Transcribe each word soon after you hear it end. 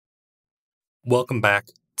Welcome back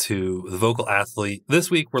to The Vocal Athlete.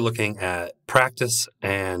 This week we're looking at practice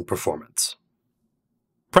and performance.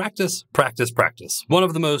 Practice, practice, practice. One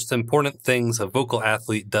of the most important things a vocal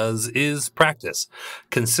athlete does is practice.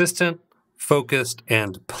 Consistent, focused,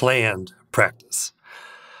 and planned practice.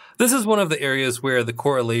 This is one of the areas where the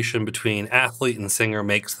correlation between athlete and singer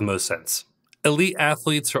makes the most sense. Elite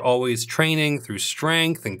athletes are always training through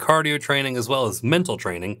strength and cardio training as well as mental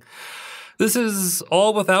training. This is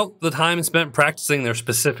all without the time spent practicing their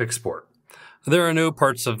specific sport. There are no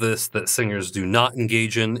parts of this that singers do not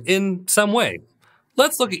engage in some way.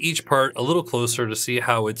 Let's look at each part a little closer to see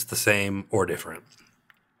how it's the same or different.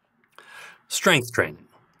 Strength training.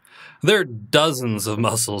 There are dozens of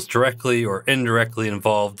muscles directly or indirectly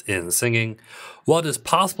involved in singing. While it is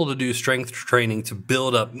possible to do strength training to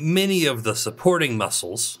build up many of the supporting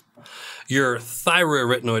muscles, your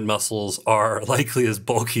thyroarytenoid muscles are likely as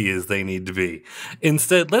bulky as they need to be.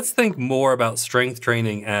 Instead, let's think more about strength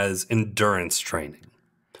training as endurance training.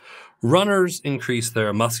 Runners increase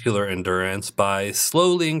their muscular endurance by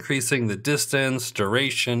slowly increasing the distance,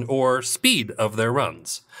 duration, or speed of their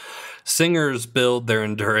runs. Singers build their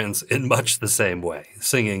endurance in much the same way,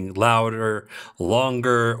 singing louder,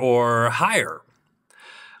 longer, or higher.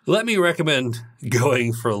 Let me recommend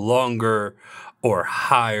going for longer or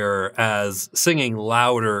higher, as singing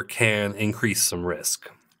louder can increase some risk.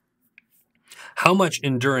 How much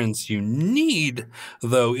endurance you need,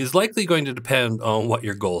 though, is likely going to depend on what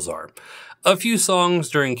your goals are. A few songs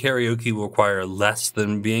during karaoke will require less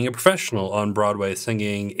than being a professional on Broadway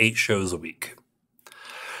singing 8 shows a week.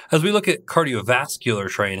 As we look at cardiovascular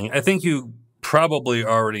training, I think you probably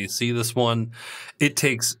already see this one. It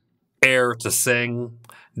takes air to sing.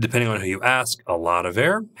 Depending on who you ask, a lot of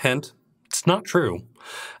air. Hint, it's not true.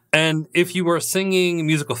 And if you are singing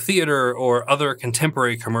musical theater or other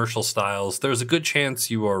contemporary commercial styles, there's a good chance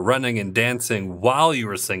you are running and dancing while you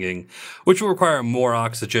are singing, which will require more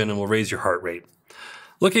oxygen and will raise your heart rate.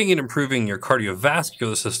 Looking at improving your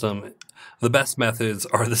cardiovascular system, the best methods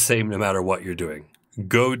are the same no matter what you're doing.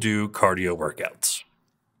 Go do cardio workouts.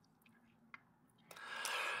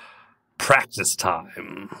 Practice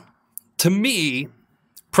time. To me,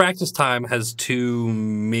 practice time has 2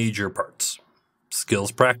 major parts: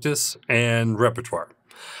 skills practice and repertoire.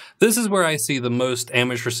 This is where I see the most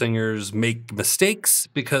amateur singers make mistakes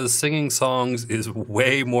because singing songs is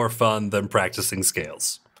way more fun than practicing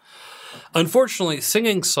scales. Unfortunately,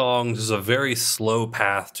 singing songs is a very slow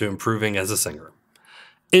path to improving as a singer.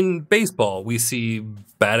 In baseball, we see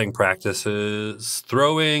batting practices,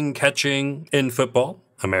 throwing, catching. In football,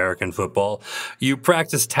 American football, you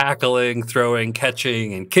practice tackling, throwing,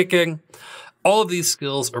 catching, and kicking. All of these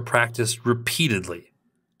skills are practiced repeatedly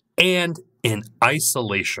and in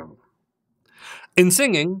isolation. In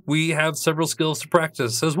singing, we have several skills to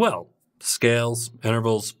practice as well: scales,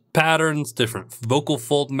 intervals, patterns, different vocal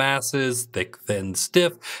fold masses, thick, thin,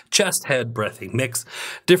 stiff, chest, head, breathing mix,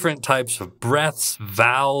 different types of breaths,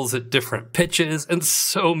 vowels at different pitches, and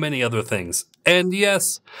so many other things. And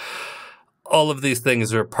yes, all of these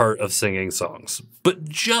things are part of singing songs. But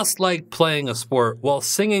just like playing a sport, while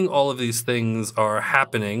singing, all of these things are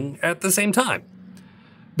happening at the same time.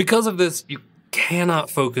 Because of this, you cannot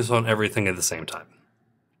focus on everything at the same time.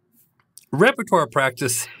 Repertoire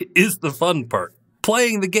practice is the fun part,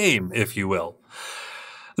 playing the game, if you will.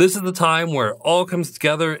 This is the time where it all comes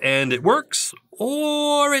together and it works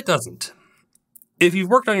or it doesn't. If you've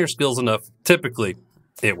worked on your skills enough, typically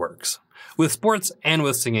it works. With sports and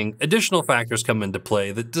with singing, additional factors come into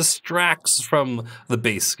play that distracts from the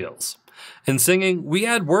base skills. In singing, we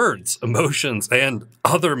add words, emotions, and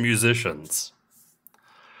other musicians.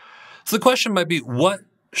 So the question might be, what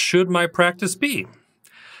should my practice be?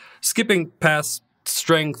 Skipping past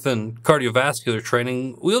strength and cardiovascular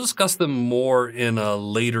training, we'll discuss them more in a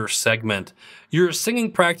later segment. Your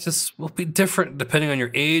singing practice will be different depending on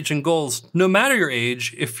your age and goals. No matter your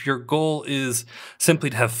age, if your goal is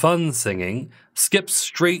simply to have fun singing, skip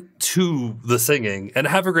straight to the singing and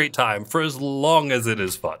have a great time for as long as it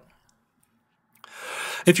is fun.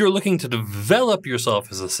 If you're looking to develop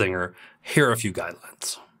yourself as a singer, here are a few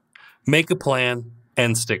guidelines. Make a plan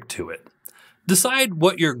and stick to it. Decide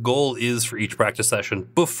what your goal is for each practice session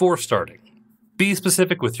before starting. Be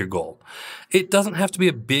specific with your goal. It doesn't have to be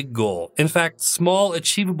a big goal. In fact, small,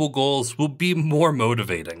 achievable goals will be more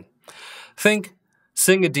motivating. Think,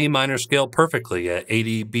 sing a D minor scale perfectly at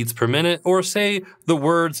 80 beats per minute, or say the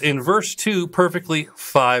words in verse 2 perfectly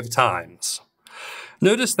 5 times.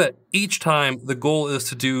 Notice that each time the goal is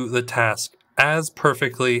to do the task as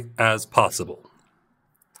perfectly as possible.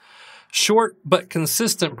 Short but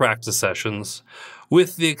consistent practice sessions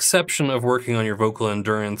With the exception of working on your vocal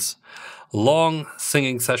endurance, long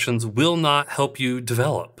singing sessions will not help you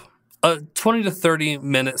develop. A 20 to 30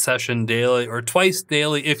 minute session daily or twice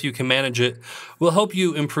daily, if you can manage it, will help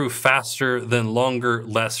you improve faster than longer,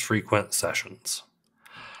 less frequent sessions.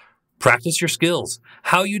 Practice your skills.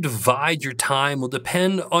 How you divide your time will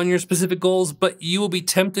depend on your specific goals, but you will be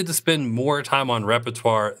tempted to spend more time on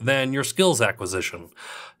repertoire than your skills acquisition.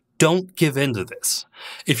 Don't give in to this.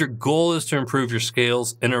 If your goal is to improve your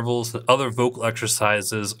scales, intervals, and other vocal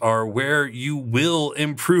exercises are where you will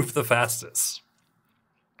improve the fastest.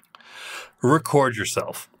 Record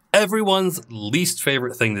yourself. Everyone's least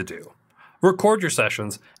favorite thing to do. Record your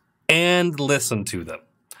sessions and listen to them.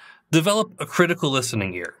 Develop a critical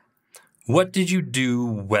listening ear. What did you do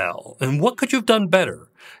well? And what could you have done better?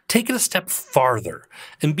 Take it a step farther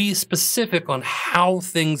and be specific on how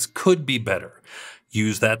things could be better.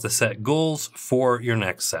 Use that to set goals for your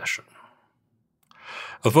next session.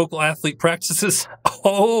 A vocal athlete practices?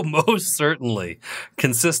 Oh, most certainly.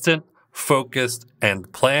 Consistent, focused, and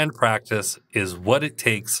planned practice is what it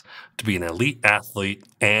takes to be an elite athlete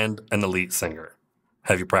and an elite singer.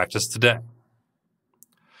 Have you practiced today?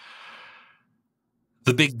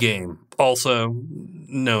 The big game, also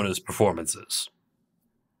known as performances.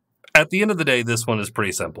 At the end of the day, this one is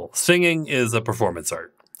pretty simple. Singing is a performance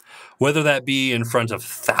art. Whether that be in front of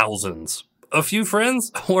thousands, a few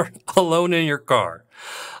friends, or alone in your car.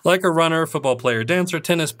 Like a runner, football player, dancer,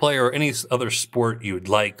 tennis player, or any other sport you'd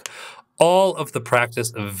like, all of the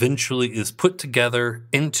practice eventually is put together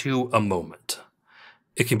into a moment.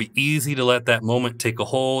 It can be easy to let that moment take a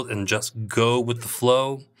hold and just go with the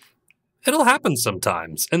flow. It'll happen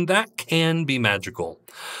sometimes, and that can be magical.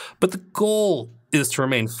 But the goal is to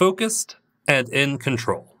remain focused and in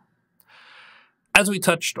control. As we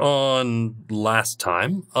touched on last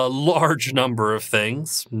time, a large number of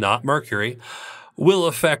things, not mercury, will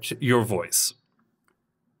affect your voice.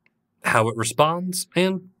 How it responds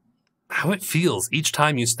and how it feels each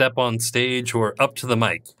time you step on stage or up to the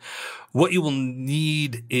mic. What you will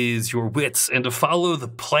need is your wits and to follow the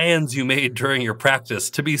plans you made during your practice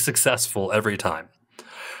to be successful every time.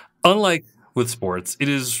 Unlike with sports, it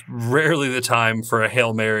is rarely the time for a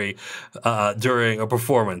Hail Mary during a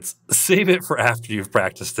performance. Save it for after you've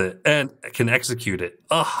practiced it and can execute it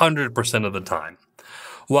 100% of the time.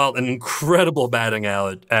 While an incredible batting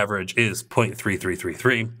average is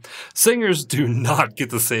 .3333, singers do not get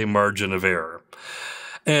the same margin of error.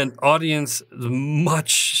 An audience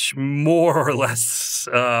much more or less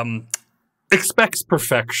expects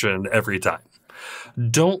perfection every time.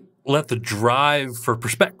 Don't let the drive for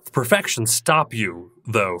perfection stop you,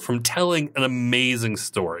 though, from telling an amazing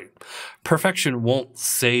story. Perfection won't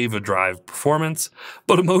save a drive performance,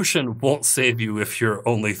 but emotion won't save you if you're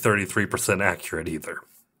only 33% accurate either.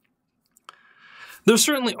 There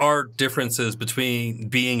certainly are differences between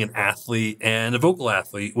being an athlete and a vocal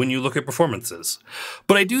athlete when you look at performances,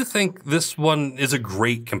 but I do think this one is a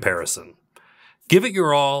great comparison. Give it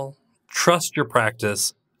your all, trust your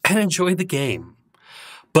practice, and enjoy the game.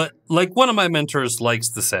 But like one of my mentors likes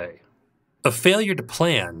to say, a failure to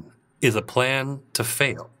plan is a plan to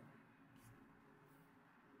fail.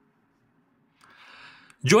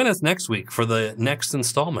 Join us next week for the next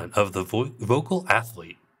installment of The Vocal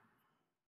Athlete.